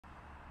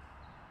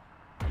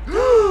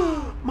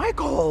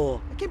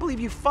Michael! I can't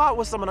believe you fought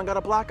with someone and got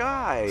a black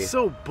eye.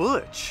 So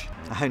butch.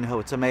 I know,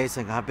 it's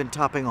amazing. I've been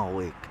topping all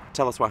week.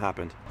 Tell us what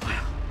happened.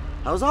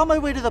 I was on my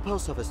way to the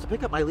post office to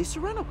pick up my Lisa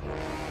rental.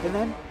 And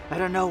then,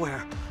 out of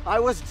nowhere, I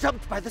was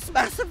jumped by this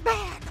massive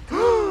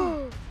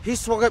man. He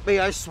swung at me,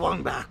 I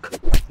swung back.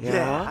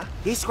 Yeah?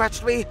 He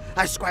scratched me,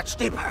 I scratched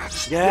deeper.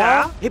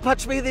 Yeah? He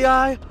punched me in the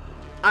eye,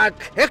 I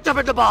kicked him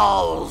in the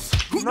balls.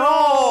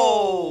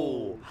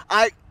 No!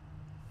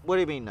 What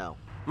do you mean, no?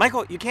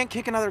 Michael, you can't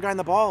kick another guy in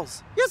the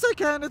balls. Yes, I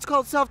can. It's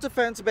called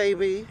self-defense,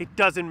 baby. It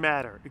doesn't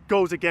matter. It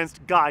goes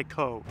against guy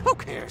code. Who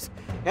cares?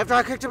 After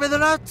I kicked him in the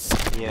nuts,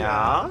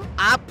 Yeah?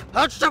 I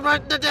punched him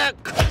right in the dick.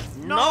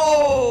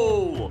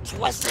 No!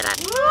 Twisted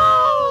it.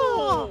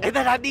 No! And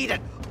then I kneed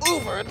it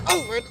over and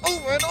over and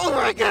over and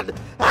over again.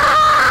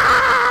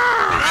 Ah!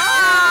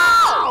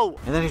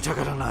 And then he took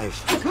out a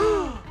knife.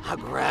 I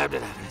grabbed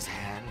it out of his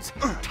hands,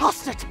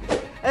 tossed it,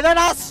 and then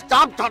I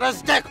stomped on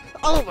his dick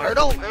over and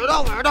over and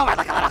over and over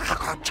like a little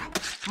cockroach.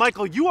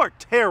 Michael, you are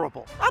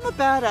terrible. I'm a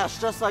badass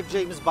just like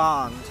James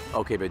Bond.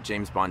 Okay, but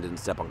James Bond didn't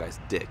step on guys'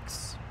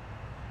 dicks.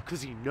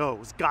 Because he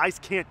knows guys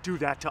can't do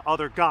that to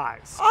other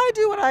guys. I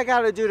do what I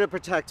gotta do to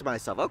protect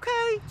myself,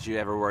 okay? Did you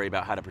ever worry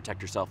about how to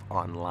protect yourself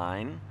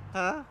online?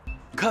 Huh?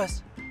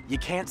 'Cause you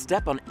can't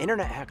step on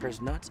internet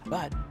hackers' nuts,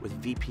 but with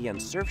VPN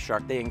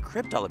Surfshark, they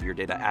encrypt all of your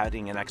data,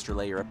 adding an extra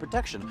layer of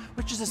protection,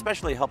 which is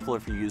especially helpful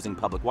if you're using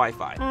public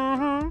Wi-Fi.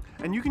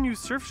 And you can use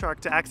Surfshark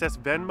to access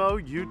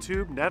Venmo,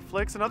 YouTube,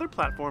 Netflix, and other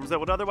platforms that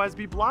would otherwise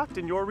be blocked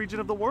in your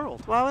region of the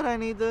world. Why would I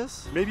need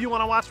this? Maybe you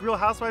want to watch Real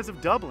Housewives of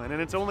Dublin, and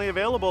it's only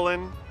available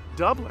in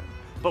Dublin.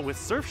 But with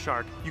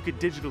Surfshark, you could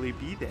digitally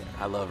be there.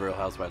 I love Real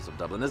Housewives of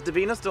Dublin. Is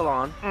Davina still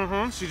on?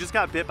 She just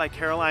got bit by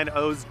Caroline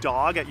O's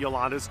dog at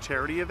Yolanda's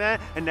charity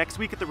event, and next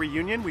week at the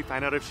reunion, we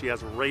find out if she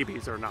has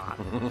rabies or not.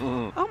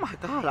 Oh my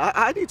god,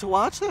 I need to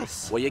watch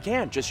this. Well, you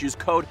can. Just use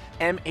code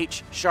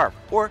MHSHARP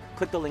or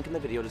click the link in the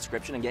video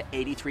description and get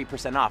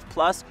 83% off,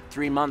 plus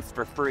 3 months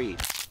for free.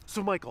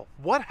 So, Michael,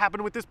 what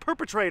happened with this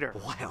perpetrator?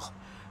 Well,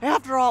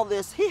 after all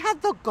this, he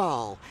had the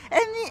gall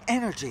and the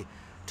energy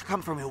to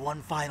come for me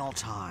one final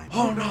time.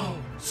 Oh no!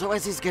 So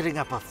as he's getting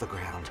up off the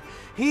ground,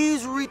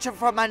 he's reaching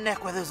for my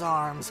neck with his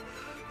arms.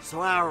 So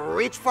I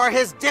reach for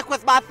his dick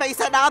with my face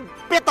and I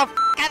bit the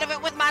out of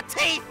it with my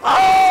teeth.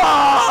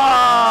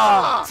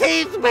 Oh!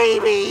 Teeth,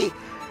 baby!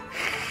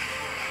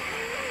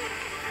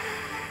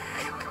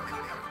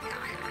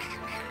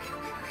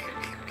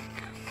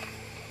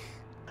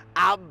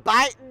 I'm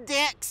biting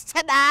dicks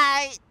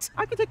tonight.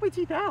 I can take my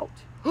teeth out.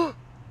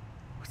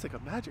 Looks like a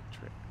magic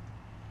trick.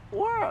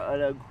 Or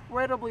an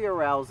incredibly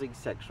arousing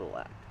sexual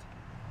act.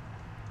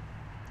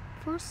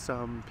 For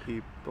some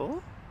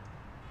people.